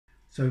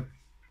So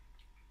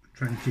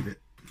trying to keep it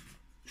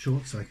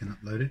short so I can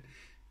upload it.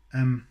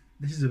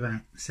 This is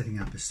about setting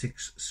up a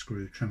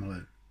 6-screw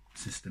tremolo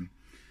system,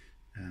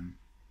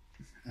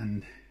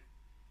 and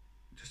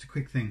just a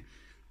quick thing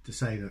to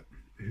say that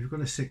if you've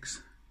got a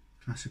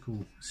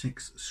classical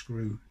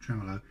 6-screw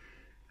tremolo,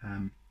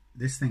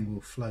 this thing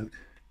will float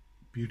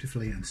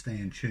beautifully and stay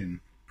in tune,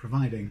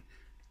 providing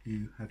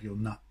you have your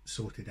nut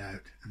sorted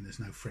out and there's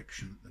no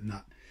friction at the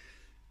nut.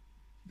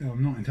 Now,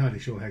 I'm not entirely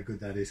sure how good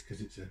that is because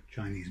it's a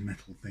Chinese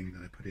metal thing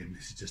that I put in.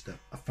 This is just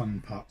a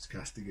fun parts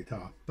caster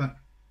guitar, but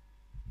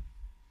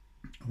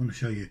I want to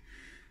show you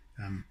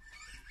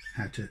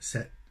how to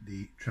set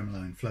the tremolo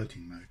in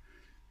floating mode.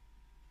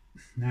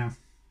 Now,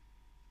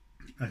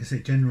 like I say,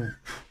 general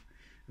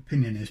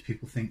opinion is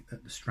people think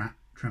that the Strat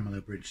tremolo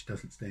bridge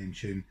doesn't stay in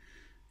tune,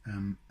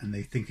 and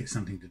they think it's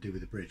something to do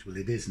with the bridge. Well,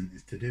 it isn't.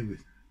 It's to do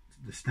with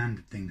the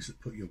standard things that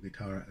put your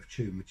guitar out of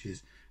tune, which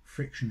is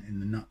friction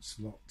in the nut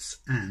slots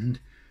and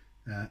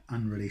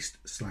unreleased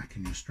slack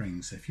in your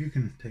strings. So if you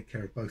can take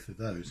care of both of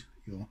those,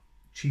 your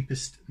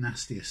cheapest,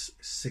 nastiest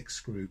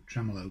 6-screw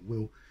tremolo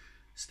will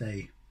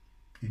stay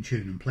in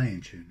tune and play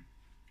in tune.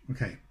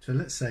 Okay, so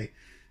let's say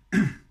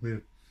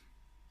we've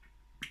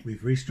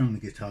restrung the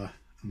guitar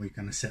and we're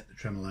going to set the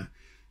tremolo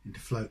into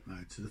float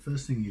mode. So the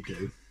first thing you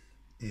do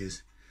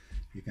is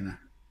you're going to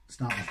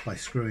start off by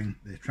screwing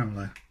the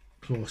tremolo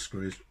claw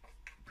screws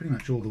pretty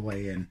much all the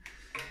way in.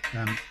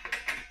 Now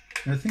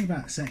the thing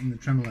about setting the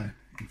tremolo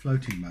in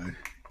floating mode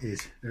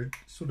is there are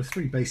sort of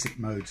 3 basic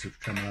modes of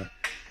tremolo.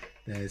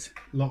 There's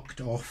locked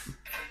off,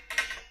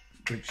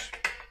 which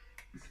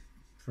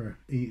for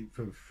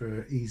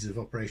ease of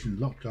operation,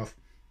 locked off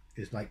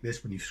is like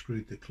this when you've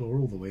screwed the claw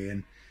all the way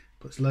in,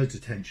 puts loads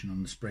of tension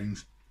on the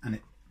springs, and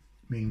it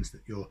means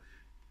that your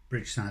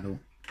bridge saddle,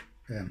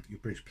 your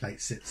bridge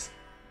plate sits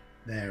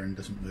there and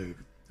doesn't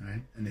move.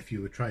 Right? And if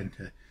you were trying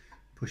to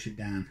push it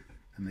down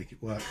and make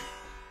it work,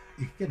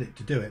 you can get it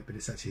to do it, but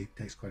it actually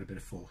takes quite a bit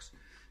of force.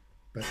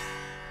 But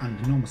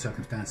under normal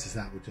circumstances,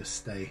 that would just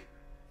stay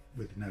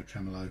with no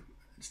tremolo and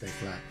stay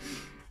flat.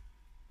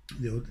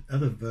 The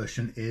other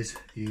version is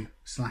you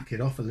slack it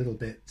off a little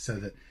bit so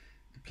that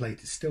the plate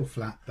is still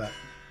flat, but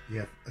you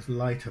have as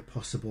light a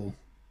possible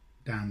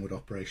downward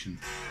operation,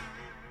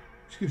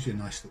 which gives you a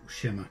nice little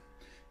shimmer.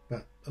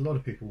 But a lot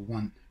of people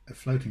want a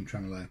floating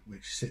tremolo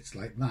which sits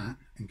like that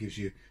and gives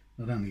you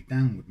not only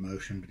downward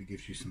motion, but it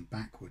gives you some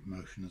backward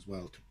motion as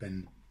well to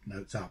bend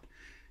notes up.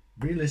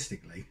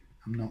 Realistically,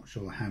 I'm not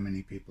sure how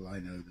many people I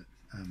know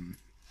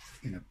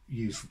that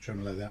use the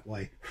tremolo that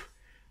way,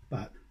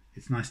 but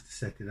it's nice to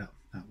set it up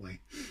that way.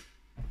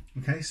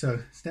 Okay,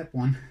 so step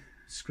 1,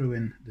 screw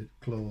in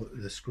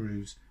the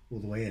screws all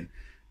the way in.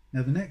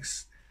 Now the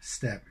next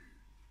step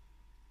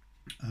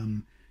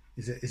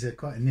is a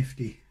quite a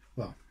nifty,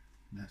 well,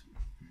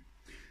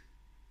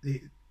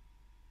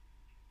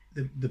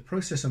 the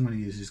process I'm going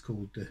to use is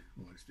called,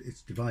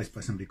 it's devised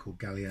by somebody called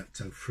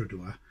Galeazzo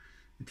Frudua,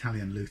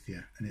 Italian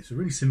luthier, and it's a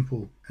really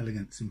simple,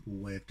 elegant, simple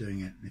way of doing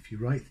it. And if you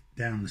write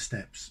down the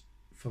steps,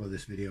 follow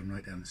this video and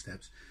write down the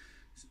steps,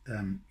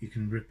 you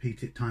can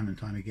repeat it time and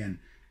time again.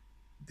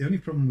 The only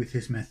problem with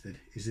his method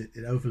is that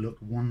it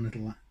overlooked one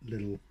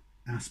little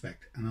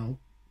aspect, and I'll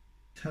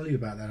tell you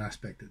about that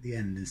aspect at the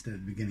end instead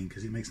of the beginning,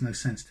 because it makes no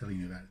sense telling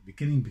you about it at the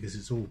beginning because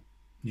it's all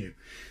new.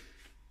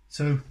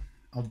 So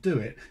I'll do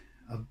it,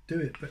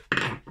 but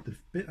the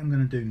bit I'm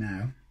going to do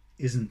now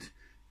isn't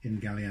in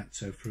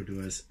Galeazzo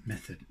Frudua's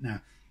method.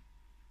 Now,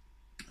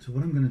 so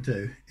what I'm going to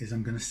do is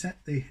I'm going to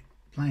set the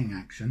playing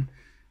action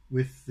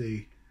with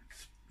the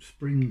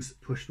springs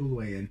pushed all the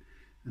way in,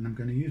 and I'm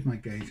going to use my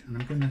gauge, and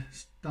I'm going to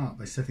start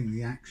by setting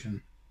the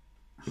action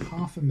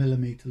 0.5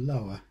 millimeter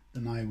lower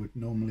than I would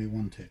normally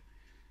want it.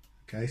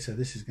 Okay, so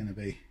this is going to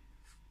be,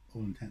 for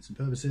all intents and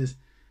purposes,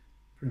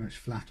 pretty much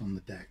flat on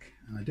the deck,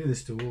 and I do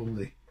this to all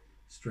the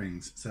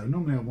strings. So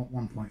normally I want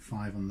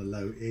 1.5 on the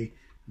low E,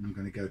 and I'm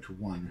going to go to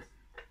 1.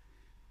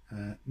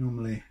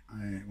 Normally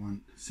I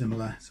want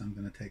similar, so I'm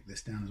going to take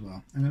this down as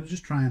well. I'm going to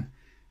just try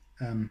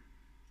and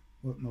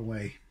work my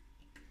way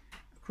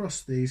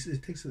across these.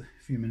 It takes a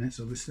few minutes,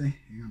 obviously.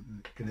 You're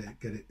not going to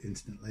get it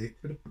instantly,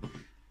 but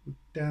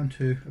down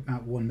to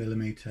about 1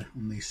 millimeter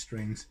on these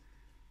strings,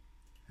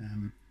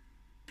 and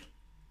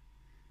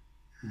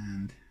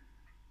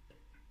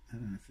I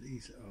don't know if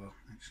these are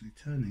actually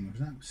turning, or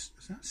has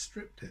that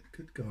stripped it?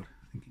 Good God,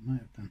 I think it might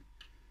have done.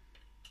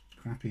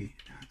 Crappy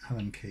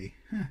Allen key.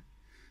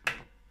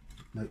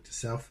 Note to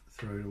self,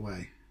 throw it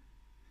away.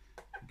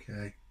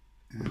 Okay,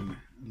 and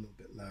a little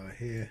bit lower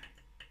here.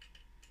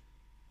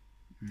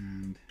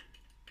 And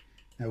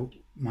now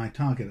my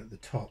target at the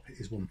top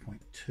is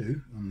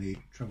 1.2 on the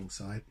treble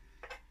side,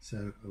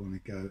 so I want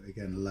to go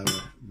again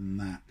lower than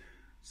that.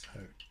 So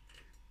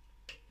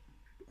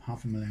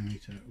 0.5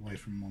 millimeter away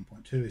from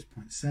 1.2 is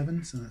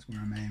 0.7, so that's where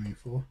I'm aiming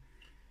for.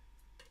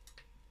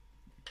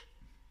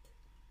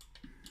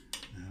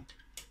 Now,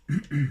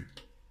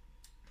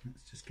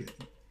 let's just get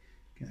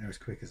there as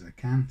quick as I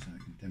can so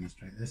I can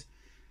demonstrate this.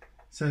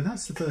 So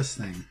that's the first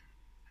thing.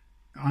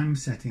 I'm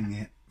setting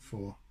it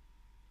for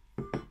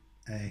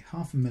a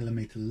 0.5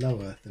 millimeter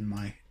lower than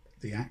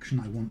the action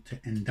I want to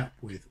end up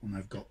with when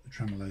I've got the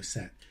tremolo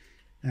set.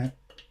 Now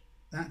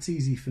that's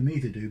easy for me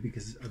to do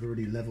because I've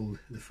already leveled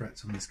the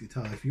frets on this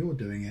guitar. If you're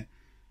doing it,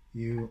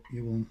 you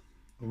will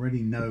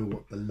already know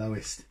what the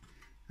lowest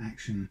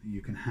action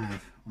you can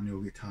have on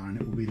your guitar, and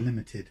it will be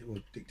limited or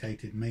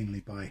dictated mainly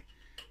by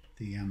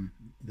the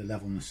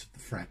levelness of the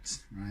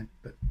frets, right?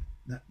 But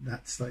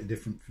that's slightly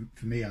different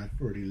for me. I've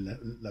already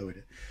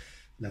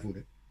leveled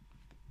it.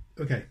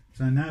 Okay,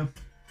 so now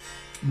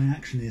my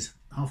action is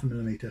 0.5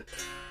 millimeter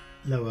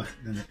lower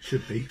than it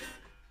should be.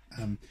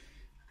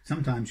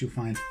 Sometimes you'll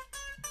find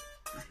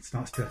it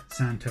starts to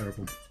sound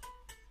terrible.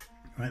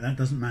 Right, that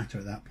doesn't matter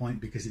at that point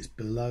because it's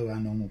below our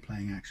normal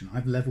playing action.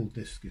 I've leveled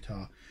this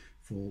guitar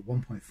for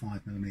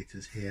 1.5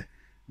 millimeters here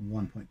and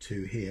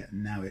 1.2 here,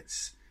 and now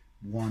it's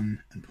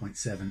 1 and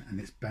 0.7, and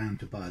it's bound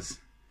to buzz.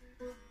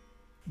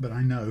 But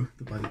I know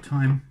that by the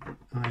time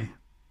I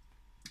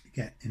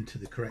get into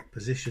the correct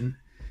position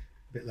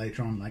a bit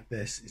later on like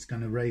this, it's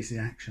going to raise the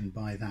action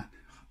by that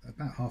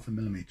about 0.5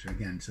 millimeter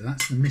again. So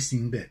that's the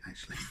missing bit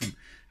actually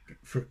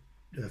from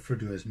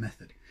Frudua's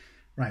method.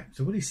 Right,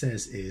 so what he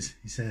says is,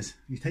 he says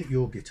you take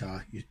your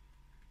guitar,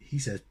 he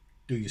says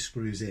do your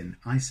screws in.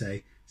 I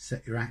say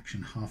set your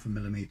action 0.5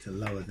 millimeter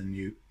lower than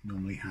you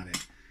normally have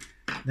it.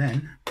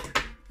 Then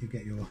you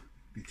get your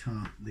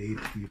guitar lead,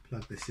 you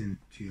plug this into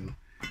your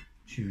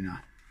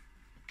tuner,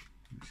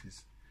 which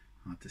is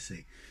hard to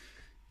see.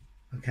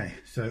 Okay,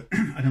 so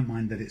I don't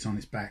mind that it's on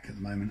its back at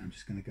the moment. I'm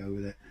just going to go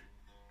with it.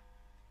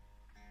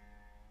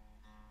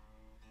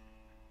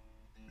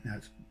 Now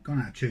it's gone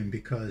out of tune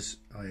because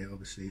I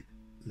obviously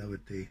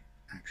lowered the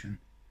action.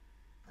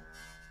 So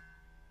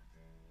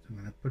I'm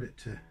going to put it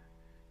to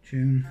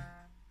tune.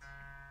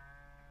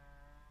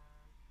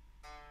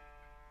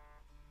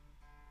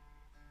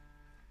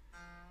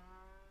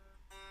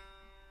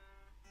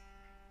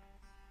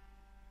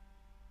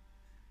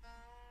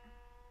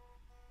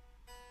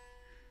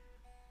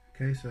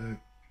 Okay, so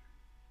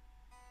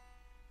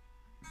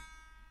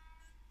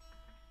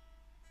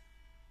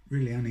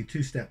really only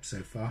 2 steps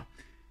so far.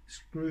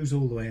 Screws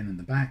all the way in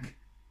the back,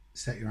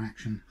 set your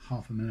action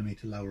 0.5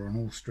 millimeter lower on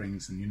all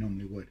strings than you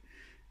normally would.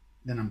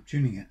 Then I'm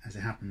tuning it as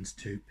it happens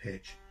to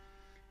pitch.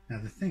 Now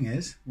the thing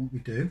is, what we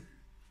do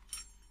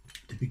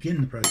to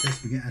begin the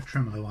process, we get our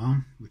tremolo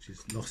arm, which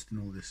is lost in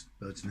all this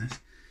bird's nest,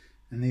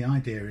 and the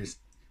idea is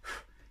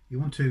you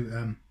want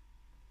to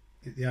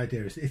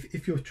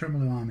if your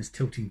tremolo arm is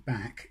tilting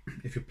back,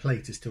 if your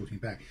plate is tilting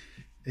back,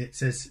 it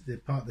says the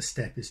part of the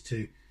step is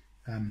to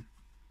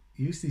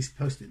use these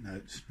post-it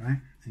notes,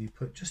 right, and you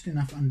put just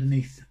enough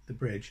underneath the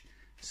bridge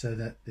so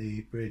that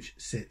the bridge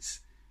sits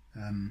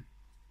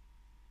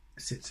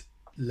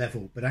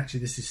level. But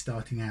actually this is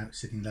starting out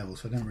sitting level,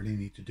 so I don't really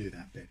need to do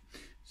that bit.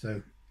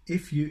 So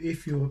if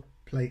your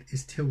plate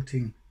is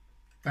tilting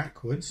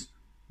backwards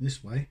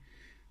this way,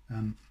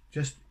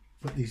 just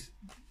put these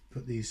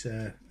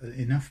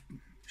enough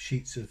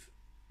sheets of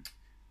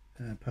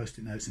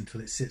post-it notes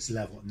until it sits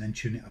level, and then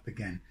tune it up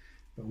again.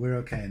 But we're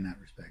okay in that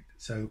respect.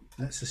 So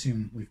let's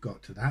assume we've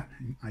got to that.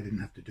 I didn't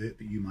have to do it,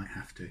 but you might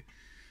have to. And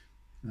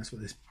that's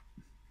what this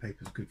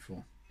paper is good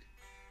for.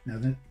 Now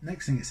the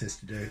next thing it says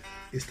to do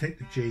is take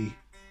the G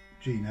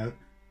note,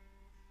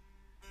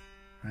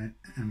 right,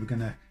 and we're going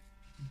to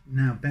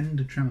now bend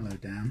the tremolo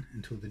down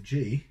until the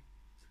G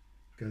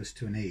goes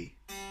to an E.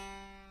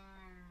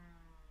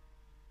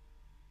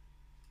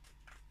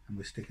 And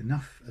we stick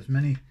as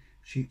many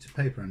sheets of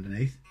paper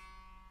underneath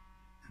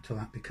until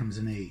that becomes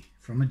an E,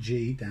 from a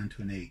G down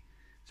to an E.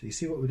 So you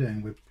see what we're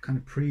doing, we're kind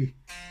of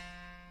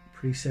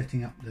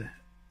pre-setting up the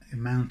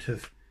amount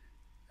of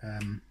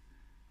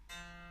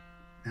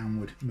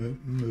downward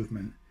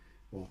movement,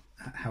 or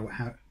how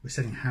we're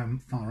setting how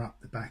far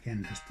up the back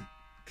end has to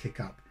kick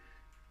up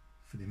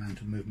for the amount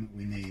of movement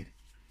we need.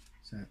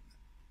 So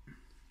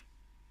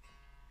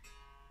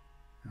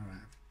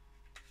alright,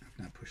 I've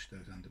now pushed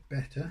those under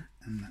better,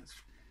 and let's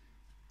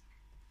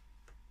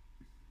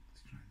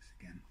try this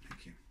again.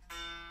 Thank you.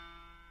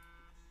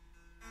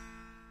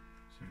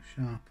 So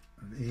sharp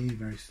of E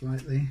very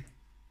slightly,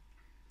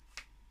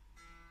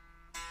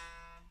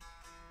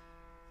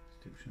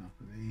 still sharp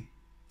of E.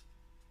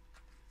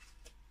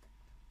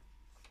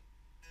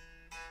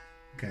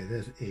 Okay,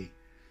 there's E.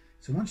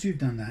 So once you've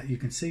done that, you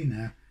can see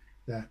now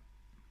that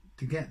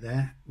to get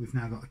there, we've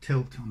now got a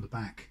tilt on the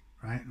back,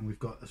 right? And we've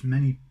got as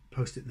many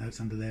post-it notes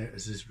under there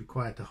as is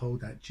required to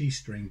hold that G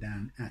string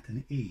down at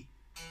an E.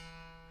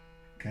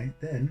 Okay,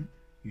 then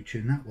you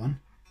tune that one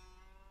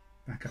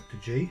back up to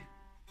G,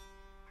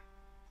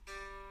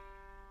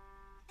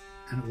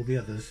 and all the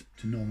others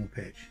to normal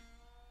pitch.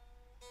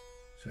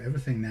 So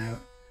everything now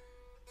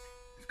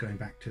is going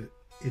back to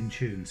in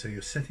tune. So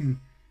you're setting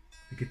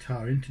the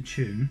guitar into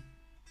tune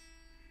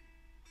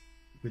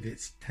with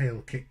its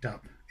tail kicked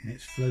up in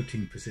its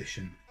floating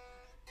position.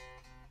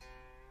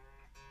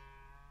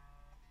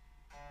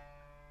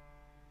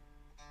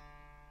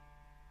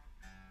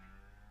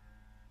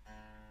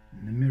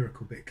 And the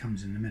miracle bit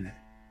comes in a minute.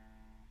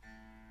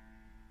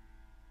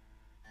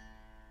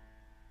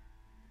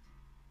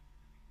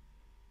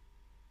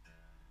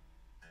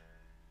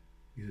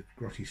 These are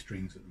grotty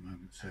strings at the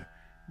moment, so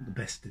not the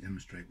best to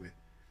demonstrate with.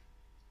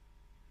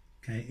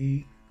 Okay,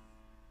 E,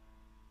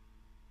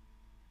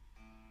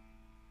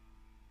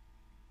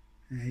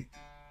 A,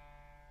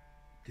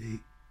 D,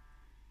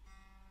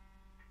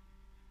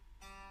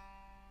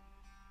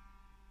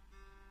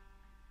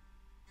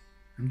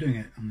 I'm doing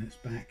it on its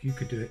back. You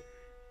could do it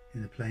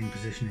in the playing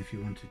position if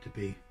you wanted to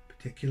be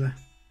particular.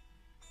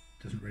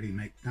 Doesn't really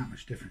make that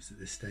much difference at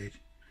this stage.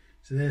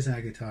 So there's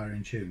our guitar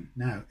in tune.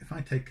 Now if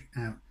I take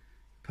out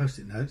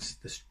post-it notes,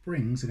 the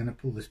springs are going to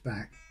pull this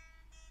back,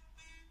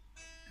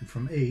 and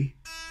from E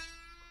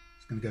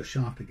it's going to go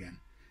sharp again.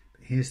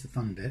 But here's the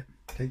fun bit.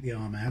 Take the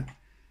arm out,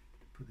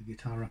 put the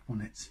guitar up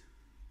on its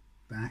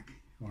back,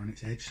 or on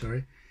its edge,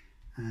 sorry,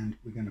 and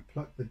we're going to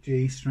pluck the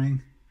G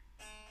string.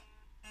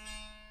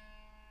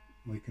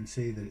 We can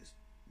see that it's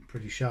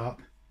pretty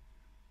sharp,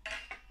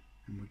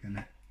 and we're going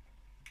to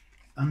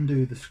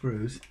undo the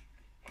screws,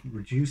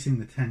 reducing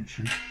the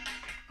tension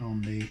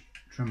on the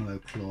tremolo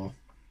claw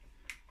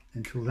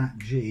until that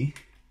G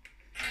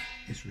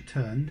is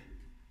returned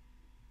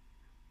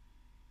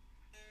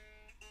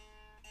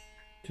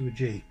to a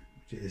G,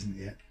 which it isn't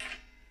yet.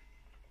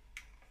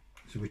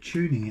 So we're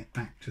tuning it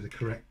back to the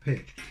correct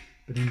pitch,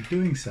 but in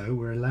doing so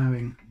we're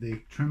allowing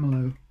the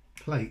tremolo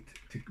plate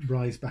to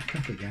rise back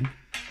up again,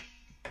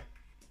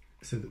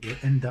 so that we'll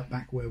end up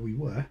back where we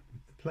were,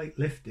 with the plate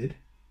lifted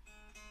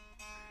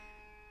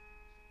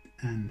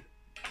and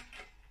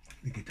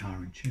the guitar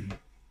in tune.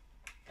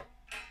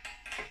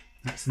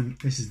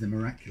 This is the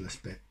miraculous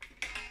bit.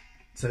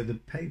 So the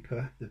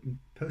paper, the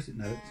post-it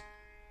notes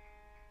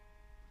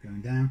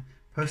going down,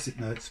 post-it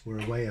notes were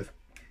a way of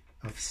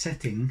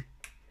setting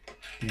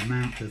the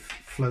amount of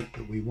float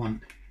that we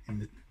want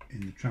in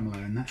the tremolo,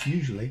 and that's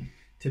usually,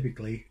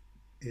 typically,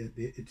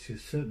 it's a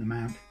certain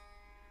amount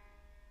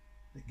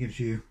that gives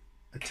you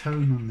a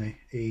tone on the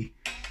E,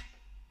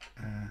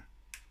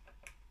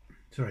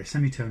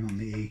 semitone on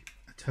the E,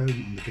 a tone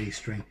on the B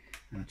string,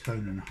 and a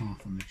tone and a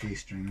half on the G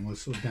string, and we'll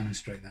sort of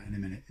demonstrate that in a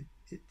minute.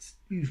 It's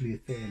usually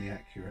fairly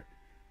accurate.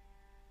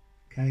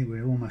 Okay,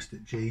 we're almost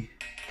at G,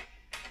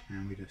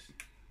 and we just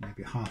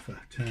maybe half a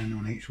turn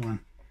on each one.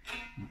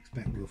 I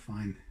expect we'll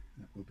find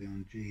that we'll be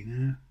on G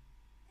now.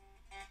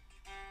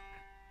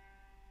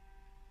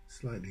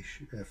 Slightly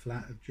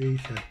flat of G,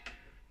 so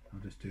I'll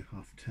just do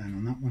half a turn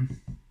on that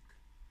one.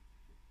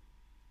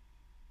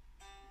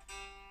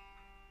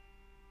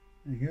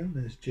 There you go,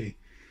 there's G.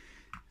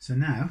 So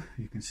now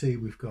you can see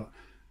we've got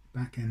the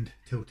back end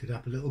tilted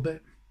up a little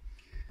bit,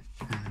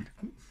 and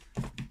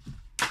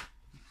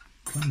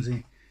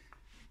clumsy,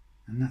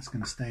 and that's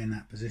going to stay in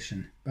that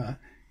position, but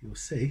you'll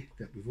see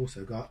that we've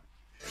also got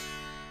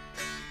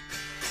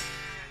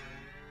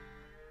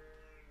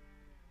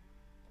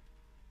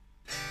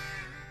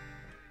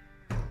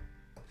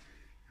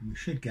and we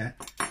should get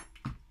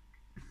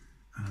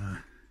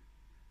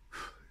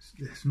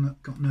it's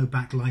not got no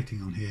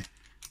backlighting on here.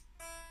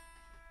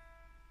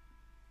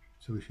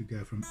 So we should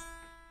go from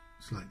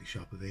slightly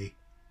sharp of E,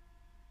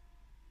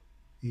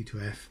 E to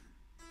F,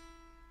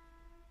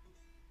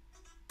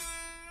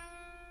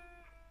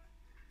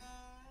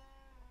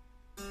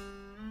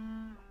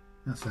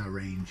 that's our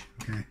range.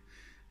 Okay,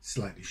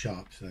 slightly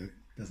sharp, so it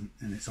doesn't,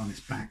 and it's on its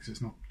back, so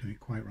it's not doing it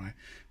quite right.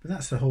 But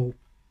that's the whole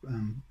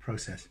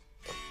process.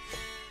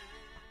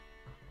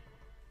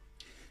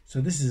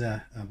 So this is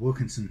a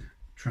Wilkinson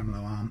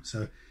tremolo arm,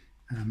 so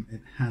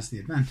it has the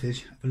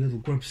advantage of a little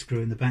grub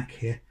screw in the back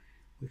here,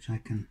 which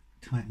I can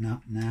tighten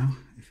up now,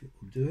 if it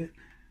will do it.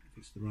 If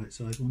it's the right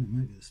size one, it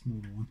might be the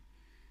smaller one.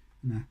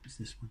 No, it's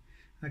this one.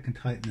 I can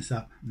tighten this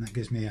up, and that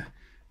gives me a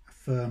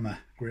firmer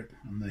grip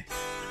on the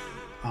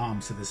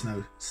arm, so there's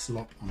no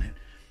slop on it.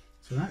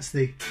 So that's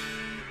the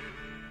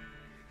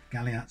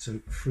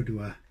Galeazzo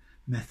Frudua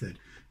method.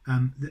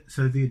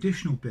 So the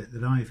additional bit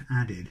that I've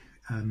added,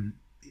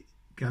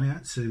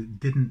 Galeazzo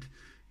didn't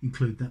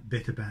include that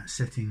bit about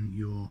setting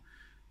your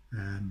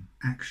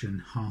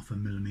action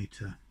 0.5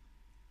 millimeter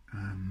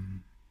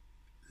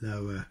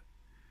lower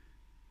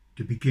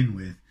to begin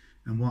with.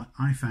 And what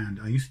I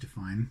used to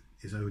find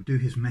is I would do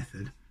his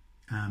method,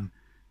 and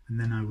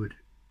then I would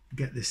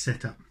get this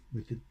set up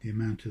with the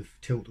amount of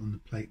tilt on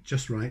the plate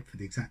just right for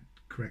the exact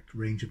correct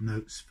range of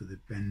notes for the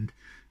bend,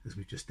 as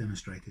we've just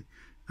demonstrated.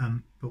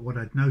 But what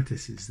I'd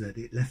notice is that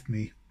it left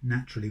me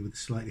naturally with a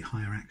slightly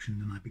higher action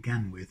than I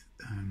began with,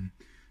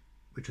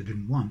 which I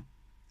didn't want,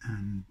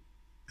 and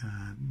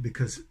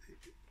because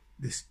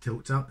this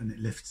tilts up and it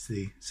lifts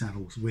the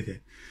saddles with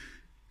it.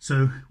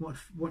 So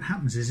what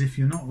happens is, if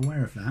you're not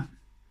aware of that,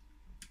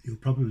 you'll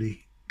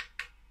probably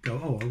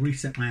go, oh, I'll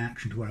reset my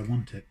action to where I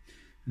want it.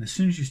 And as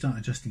soon as you start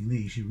adjusting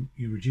these, you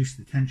reduce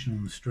the tension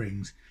on the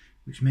strings,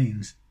 which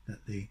means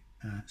that the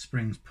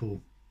springs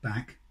pull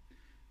back,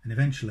 and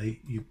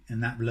eventually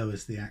and that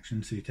lowers the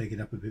action, so you take it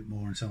up a bit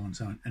more, and so on and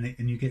so on,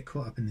 and you get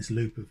caught up in this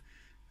loop of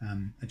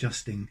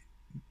adjusting,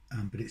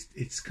 but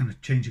it's kind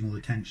of changing all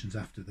the tensions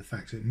after the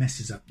fact, so it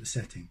messes up the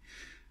setting.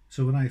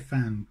 So what I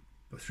found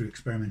through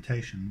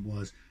experimentation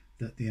was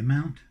that the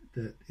amount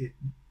that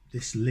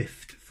this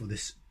lift for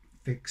this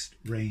fixed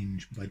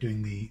range, by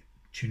doing the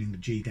tuning the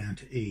G down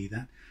to E,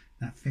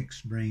 that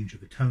fixed range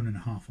of a tone and a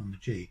half on the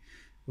G,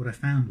 what I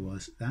found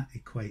was that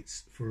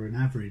equates for an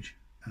average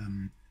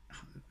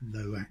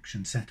low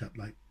action setup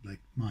like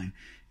mine,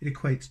 it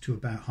equates to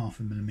about 0.5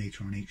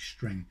 millimeter on each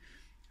string.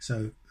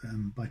 So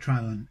by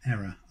trial and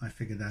error I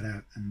figured that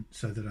out, and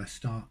so that I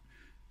start,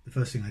 the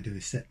first thing I do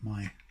is set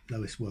my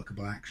lowest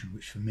workable action,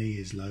 which for me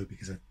is low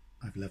because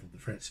I've leveled the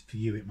frets. For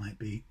you it might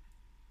be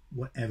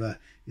whatever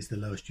is the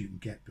lowest you can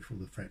get before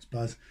the frets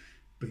buzz,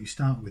 but you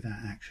start with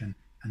that action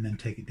and then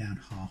take it down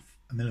 0.5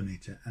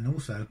 millimeter. And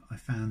also I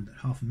found that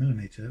 0.5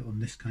 millimeter on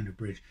this kind of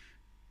bridge,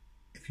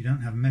 if you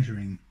don't have a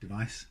measuring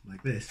device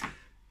like this,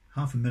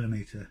 0.5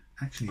 millimeter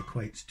actually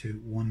equates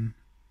to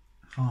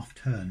 1/2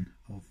 turn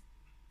of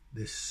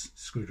this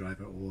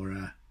screwdriver or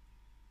a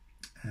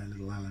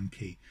little Allen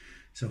key.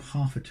 So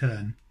half a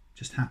turn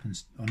just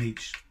happens on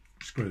each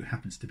screw,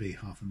 happens to be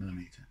 0.5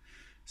 millimeter.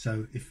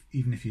 So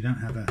even if you don't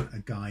have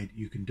a guide,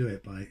 you can do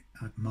it by,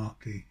 I've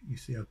marked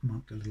I've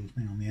marked a little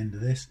thing on the end of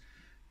this,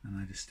 and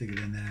I just stick it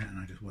in there and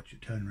I just watch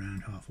it turn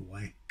around half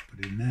away, put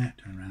it in there,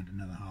 turn around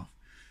another half.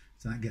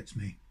 So that gets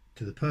me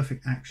to the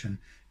perfect action.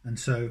 And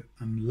so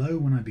I'm low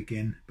when I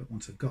begin, but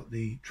once I've got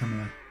the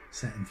tremolo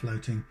set in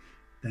floating,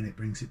 then it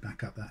brings it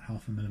back up that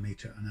 0.5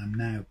 millimeter, and I'm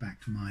now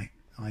back to my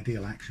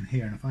ideal action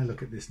here. And if I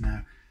look at this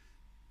now,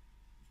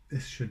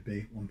 this should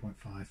be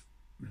 1.5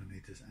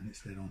 millimeters, and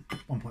it's dead on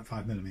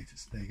 1.5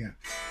 millimeters. There you go.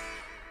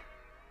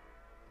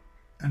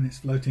 And it's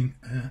floating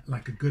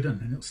like a good one,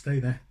 and it'll stay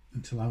there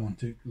until I want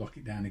to lock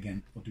it down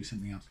again or do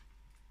something else.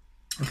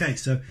 Okay,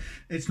 so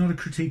it's not a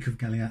critique of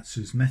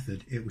Galeazzo's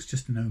method, it was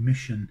just an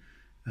omission,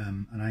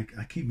 and I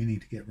keep meaning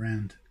to get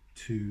round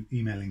to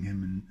emailing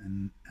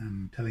him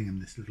and telling him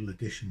this little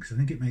addition, because I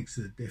think it makes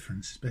a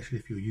difference, especially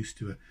if you're used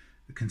to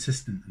a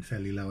consistent and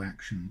fairly low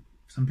action.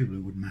 Some people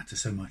it wouldn't matter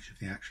so much if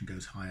the action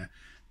goes higher,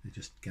 they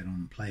just get on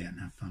and play it and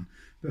have fun.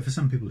 But for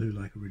some people who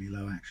like a really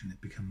low action,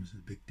 it becomes a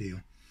big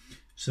deal.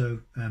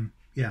 So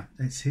yeah,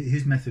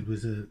 his method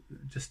was it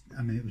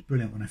was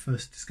brilliant when I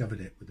first discovered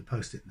it with the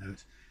post-it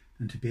notes,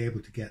 and to be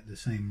able to get the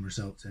same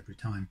results every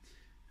time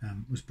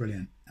was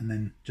brilliant. And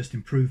then just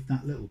improved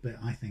that little bit,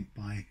 I think,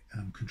 by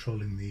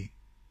controlling the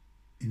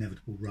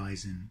inevitable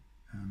rise in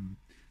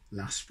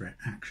last fret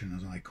action,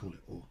 as I call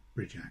it, or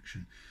bridge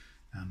action.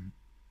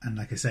 And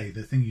like I say,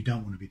 the thing you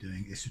don't want to be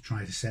doing is to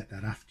try to set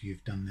that after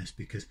you've done this,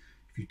 because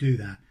if you do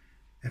that,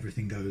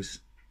 everything goes,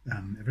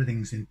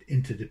 everything's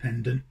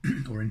interdependent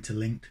or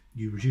interlinked.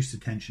 You reduce the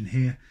tension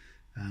here,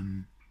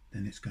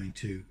 then it's going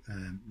to,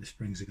 the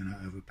springs are going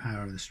to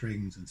overpower the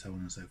strings and so on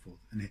and so forth.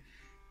 And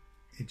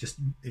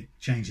it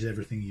changes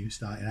everything you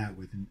started out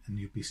with, and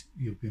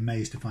you'll be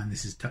amazed to find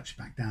this is touched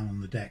back down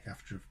on the deck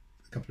after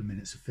a couple of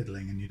minutes of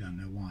fiddling, and you don't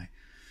know why.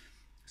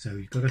 So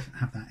you've got to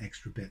have that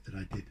extra bit that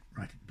I did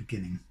right at the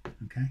beginning.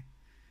 Okay.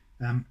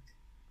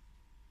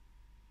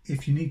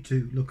 If you need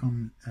to look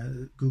on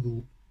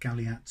Google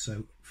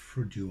Galeazzo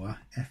Frudua,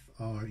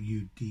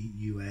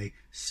 Frudua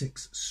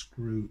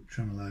 6-screw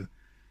tremolo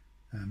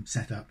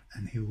setup,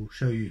 and he will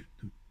show you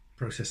the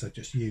process I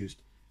just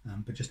used.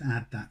 But just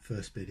add that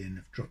first bit in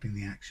of dropping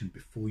the action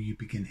before you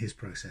begin his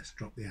process.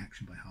 Drop the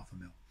action by 0.5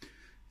 mil.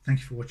 Thank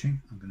you for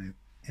watching. I'm going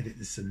to edit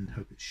this and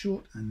hope it's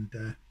short,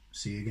 and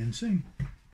see you again soon.